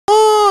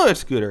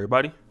What's good,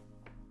 everybody?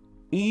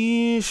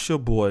 It's your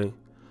boy,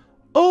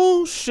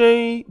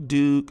 O'Shea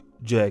Duke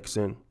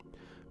Jackson,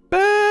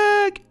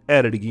 back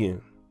at it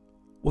again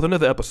with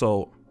another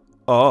episode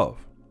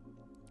of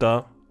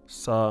the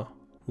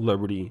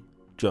Celebrity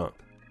Junk.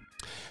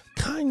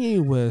 Kanye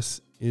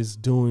West is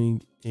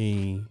doing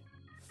a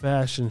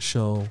fashion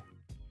show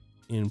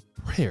in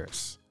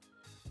Paris,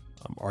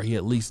 or he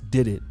at least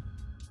did it.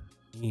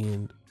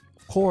 And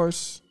of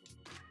course,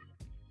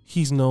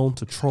 he's known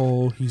to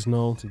troll. He's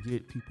known to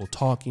get people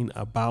talking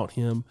about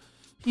him.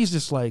 He's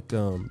just like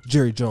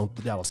Jerry Jones,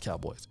 the Dallas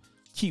Cowboys.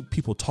 Keep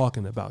people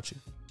talking about you.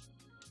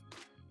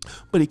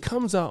 But he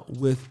comes out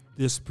with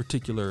this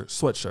particular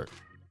sweatshirt.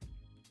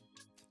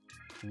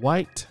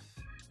 White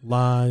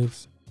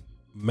Lives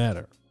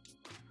Matter.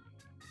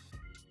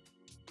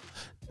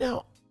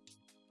 Now,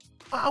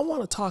 I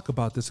want to talk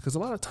about this because a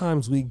lot of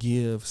times we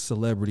give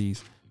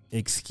celebrities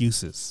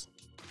excuses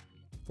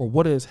for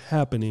what is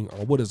happening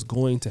or what is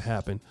going to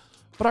happen.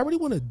 But I really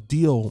want to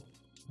deal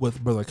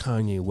with brother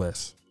Kanye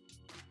West.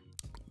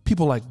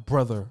 People like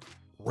brother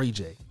Ray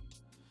J.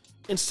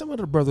 And some of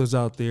the brothers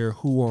out there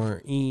who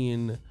are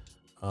in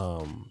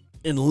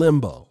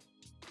limbo.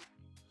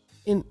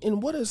 In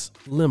what is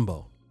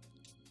limbo?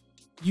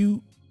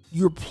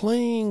 You're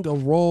playing a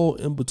role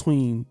in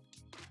between.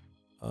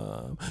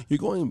 You're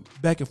going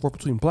back and forth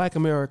between Black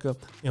America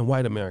and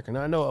white America.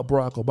 Now, I know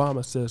Barack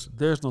Obama says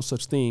there's no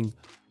such thing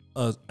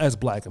as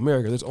Black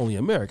America. There's only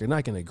America, and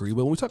I can agree.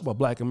 But when we talk about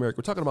Black America,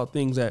 we're talking about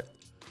things that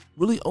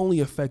really only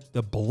affect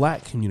the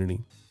Black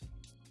community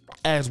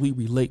as we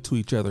relate to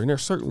each other. And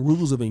there's certain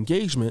rules of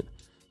engagement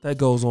that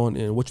goes on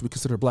in what we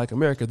consider Black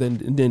America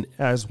then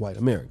as white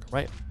America,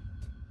 right?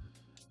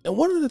 And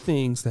one of the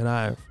things that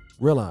I've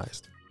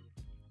realized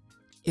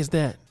is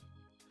that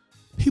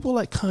people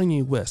like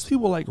Kanye West,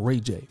 people like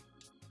Ray J,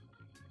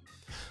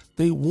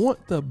 they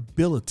want the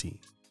ability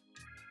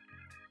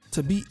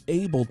to be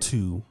able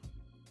to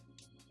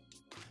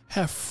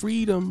have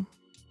freedom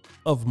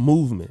of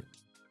movement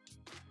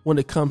when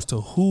it comes to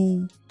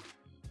who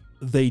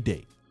they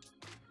date.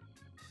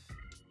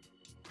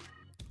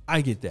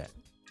 I get that.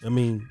 I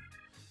mean,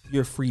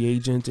 you're a free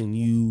agent and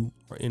you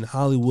are in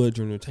Hollywood,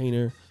 you're an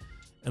entertainer,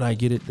 and I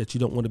get it that you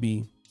don't want to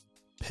be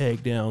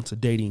pegged down to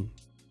dating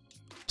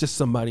just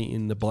somebody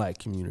in the Black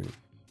community.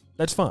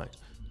 That's fine.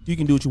 You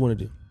can do what you want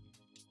to do.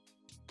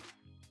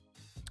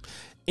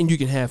 And you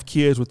can have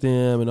kids with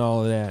them and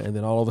all of that. And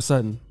then all of a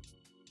sudden,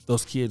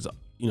 those kids,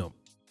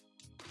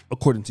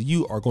 according to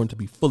you, are going to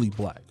be fully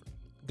Black.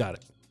 Got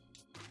it.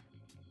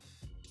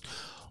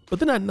 But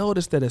then I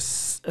noticed that as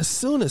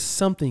soon as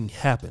something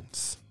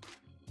happens,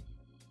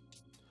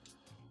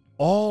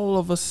 all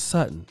of a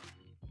sudden,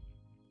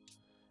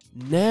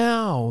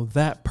 now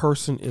that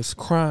person is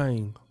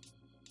crying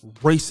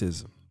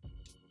racism.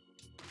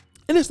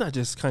 And it's not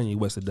just Kanye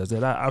West that does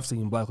that. I've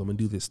seen Black women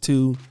do this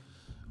too.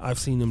 I've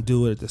seen them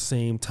do it at the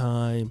same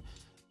time.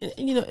 And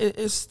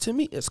it's to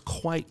me, it's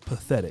quite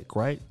pathetic,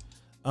 right?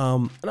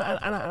 And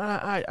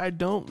I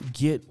don't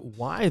get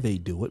why they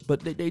do it,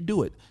 but they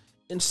do it.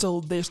 And so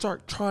they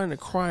start trying to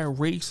cry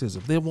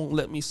racism. They won't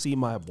let me see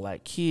my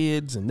Black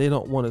kids, and they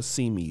don't want to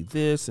see me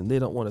this, and they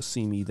don't want to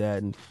see me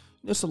that. And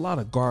there's a lot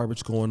of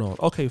garbage going on.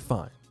 Okay,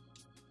 fine.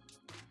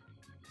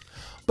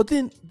 But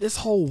then this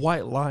whole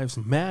White Lives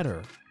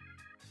Matter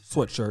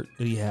sweatshirt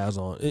that he has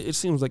on, it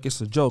seems like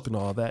it's a joke and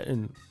all that,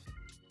 and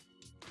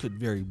could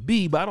very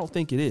be, but I don't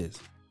think it is.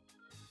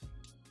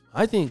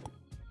 I think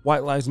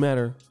White Lives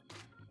Matter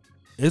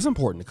is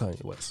important to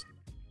Kanye West.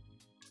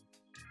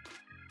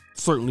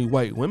 Certainly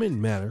white women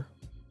matter.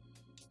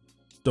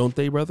 Don't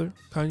they, brother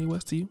Kanye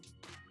West, to you?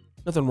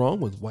 Nothing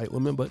wrong with white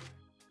women, but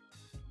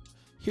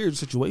here's the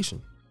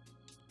situation.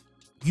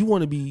 You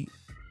want to be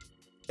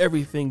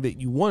everything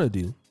that you want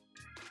to do,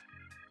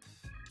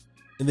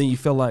 and then you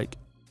feel like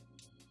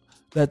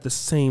that at the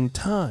same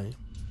time,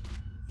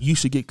 you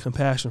should get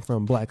compassion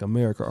from Black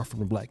America or from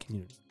the Black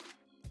community.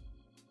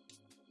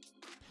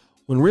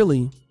 When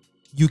really,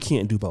 you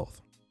can't do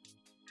both.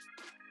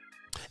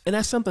 And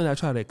that's something I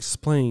try to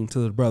explain to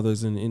the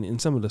brothers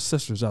and some of the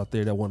sisters out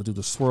there that want to do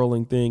the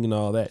swirling thing and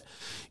all that.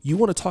 You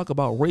want to talk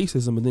about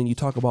racism, and then you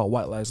talk about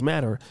White Lives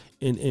Matter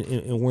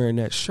and wearing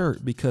that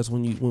shirt, because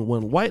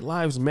when White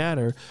Lives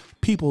Matter,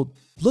 people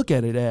look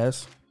at it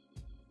as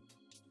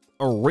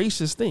a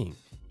racist thing,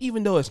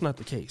 even though it's not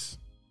the case.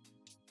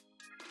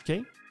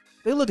 Okay?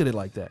 They look at it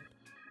like that.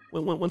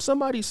 When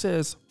somebody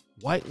says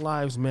White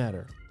Lives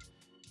Matter,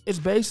 it's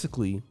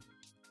basically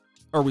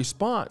a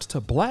response to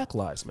Black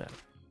Lives Matter.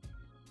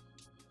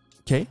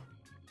 Okay?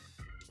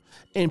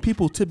 And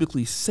people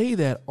typically say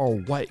that are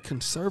white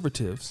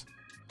conservatives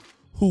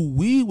who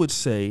we would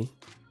say,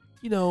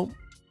 it's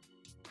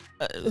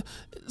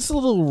a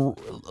little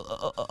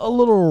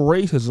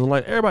racism.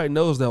 Like, everybody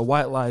knows that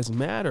White Lives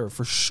Matter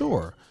for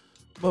sure.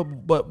 But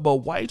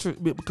whites are,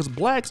 because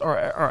Blacks are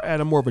at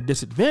a more of a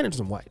disadvantage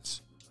than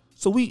whites.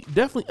 So we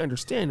definitely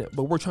understand it,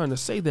 but we're trying to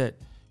say that,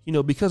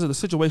 because of the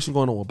situation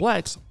going on with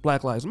Blacks,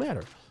 Black Lives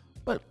Matter.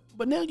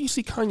 But now you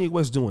see Kanye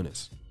West doing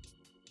this.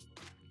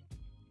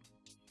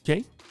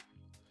 Okay?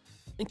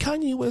 And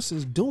Kanye West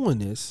is doing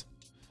this,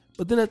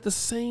 but then at the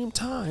same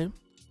time,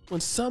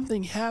 when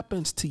something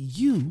happens to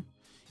you,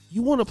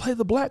 you want to play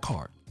the black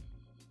card.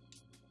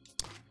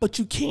 But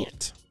you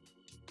can't.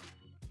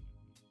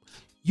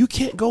 You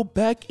can't go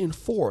back and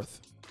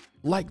forth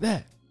like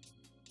that.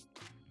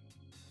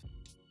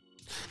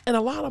 And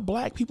a lot of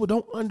black people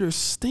don't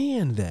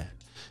understand that.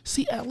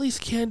 See, at least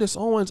Candace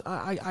Owens,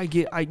 I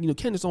get,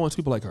 Candace Owens,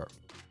 people like her.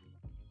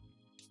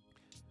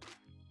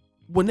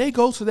 When they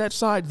go to that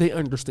side, they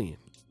understand.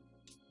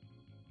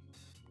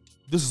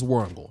 This is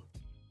where I'm going.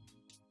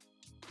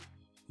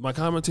 My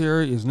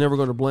commentary is never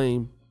going to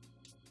blame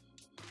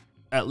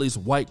at least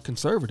white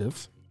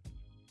conservatives.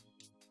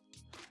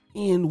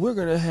 And we're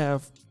going to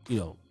have,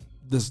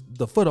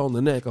 the foot on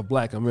the neck of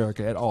black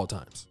America at all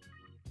times.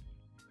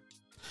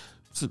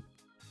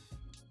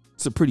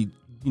 It's a pretty,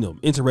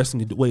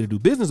 interesting way to do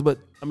business. But,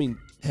 I mean,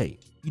 hey,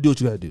 you do what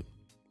you got to do.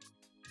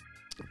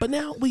 But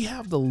now we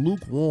have the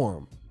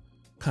lukewarm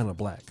kind of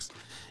blacks.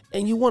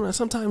 And you want to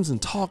sometimes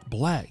talk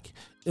black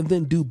and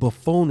then do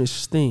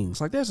buffoonish things.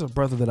 Like there's a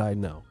brother that I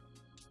know.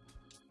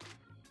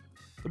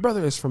 The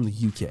brother is from the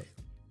UK.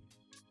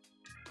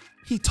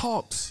 He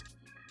talks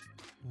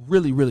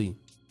really, really,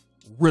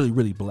 really,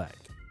 really black.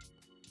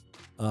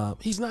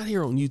 He's not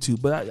here on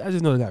YouTube, but I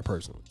just know the guy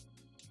personally.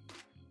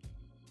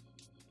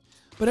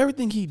 But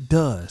everything he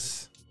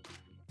does,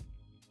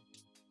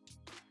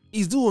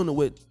 he's doing it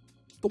with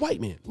the white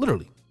man,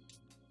 literally.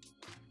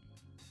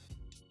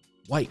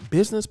 White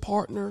business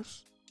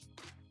partners,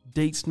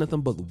 dates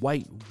nothing but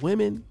white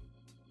women.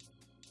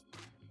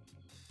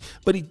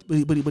 But he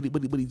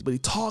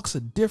talks a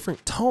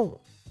different tone.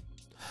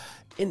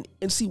 And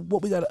see,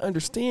 what we got to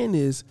understand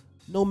is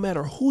no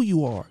matter who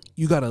you are,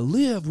 you got to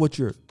live what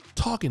you're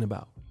talking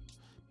about.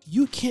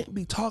 You can't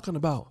be talking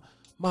about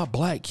my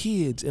black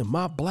kids and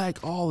my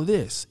black all of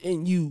this,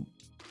 and you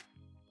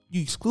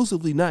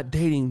exclusively not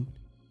dating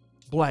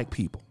black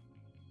people.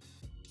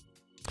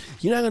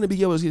 You're not going to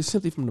be able to get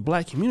sympathy from the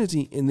black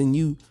community, and then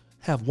you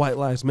have White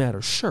Lives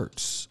Matter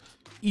shirts,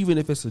 even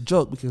if it's a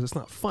joke because it's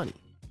not funny.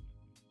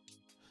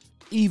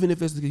 Even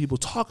if it's the people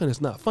talking,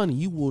 it's not funny.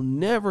 You will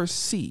never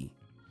see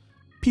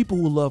people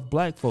who love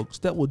black folks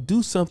that will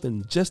do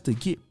something just to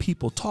get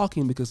people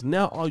talking, because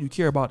now all you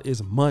care about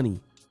is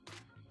money.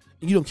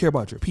 And you don't care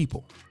about your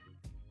people.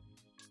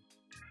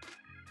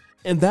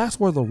 And that's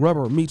where the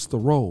rubber meets the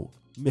road,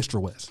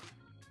 Mr. West.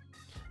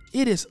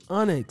 It is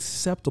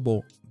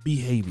unacceptable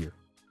behavior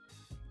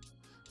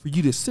for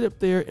you to sit up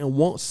there and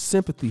want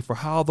sympathy for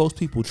how those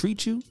people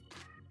treat you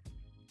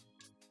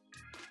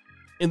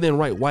and then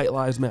write White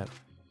Lives Matter.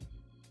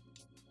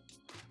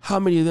 How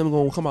many of them are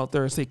going to come out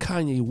there and say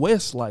Kanye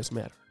West lives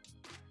matter?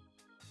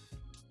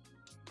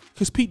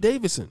 Because Pete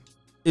Davidson,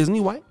 isn't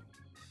he white?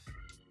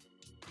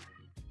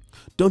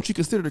 Don't you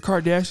consider the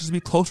Kardashians to be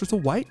closer to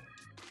white?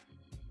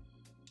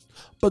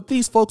 But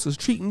these folks is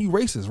treating you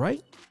racist,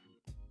 right?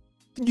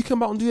 Then you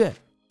come out and do that.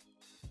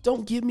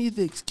 Don't give me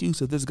the excuse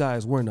that this guy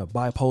is wearing he's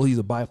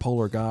a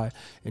bipolar guy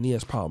and he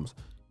has problems.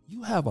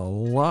 You have a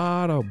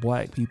lot of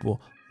black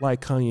people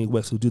like Kanye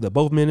West who do that,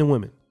 both men and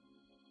women.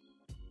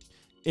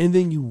 And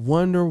then you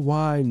wonder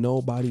why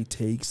nobody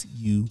takes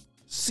you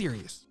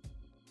serious.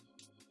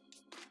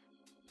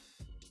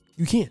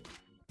 You can't.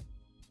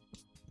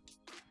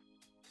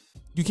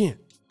 You can't.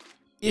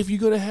 If you're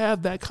going to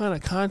have that kind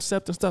of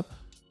concept and stuff,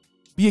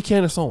 be a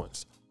Candace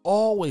Owens.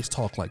 Always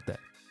talk like that.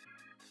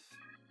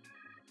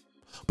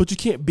 But you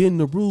can't bend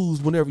the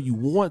rules whenever you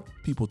want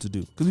people to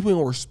do, because people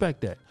don't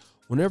respect that.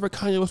 Whenever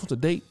Kanye West wants to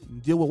date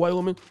and deal with white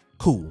women,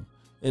 cool.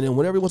 And then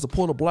whenever he wants to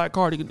pull in a black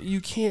card,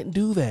 you can't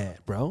do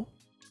that, bro.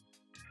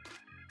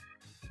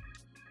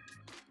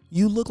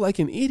 You look like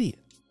an idiot.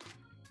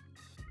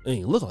 And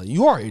you look like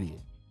you are an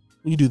idiot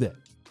when you do that.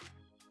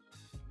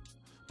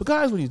 But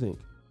guys, what do you think?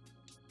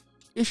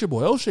 It's your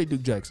boy, O'Shea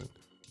Duke Jackson,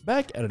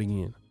 back at it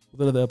again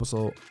with another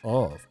episode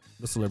of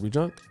The Celebrity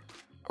Junk.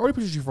 I already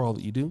appreciate you for all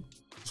that you do.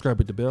 Subscribe,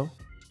 hit the bell.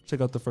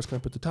 Check out the first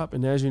comment at the top.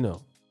 And as you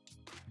know,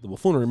 the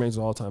buffoonery remains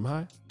an all-time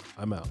high.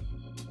 I'm out.